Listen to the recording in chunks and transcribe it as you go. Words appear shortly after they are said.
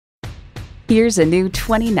Here's a new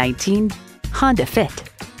 2019 Honda Fit.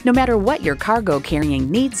 No matter what your cargo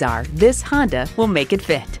carrying needs are, this Honda will make it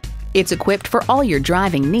fit. It's equipped for all your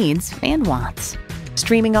driving needs and wants.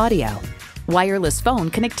 Streaming audio, wireless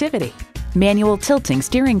phone connectivity, manual tilting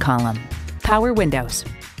steering column, power windows,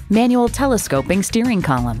 manual telescoping steering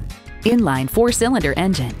column, inline 4-cylinder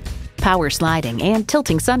engine, power sliding and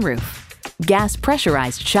tilting sunroof, gas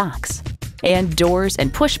pressurized shocks, and doors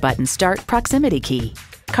and push-button start proximity key.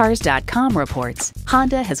 Cars.com reports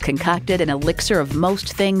Honda has concocted an elixir of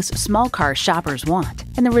most things small car shoppers want,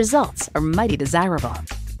 and the results are mighty desirable.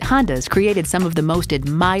 Honda's created some of the most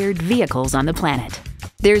admired vehicles on the planet.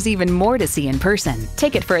 There's even more to see in person.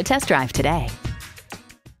 Take it for a test drive today.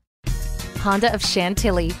 Honda of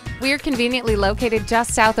Chantilly. We're conveniently located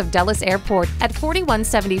just south of Dulles Airport at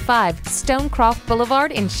 4175 Stonecroft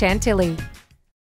Boulevard in Chantilly.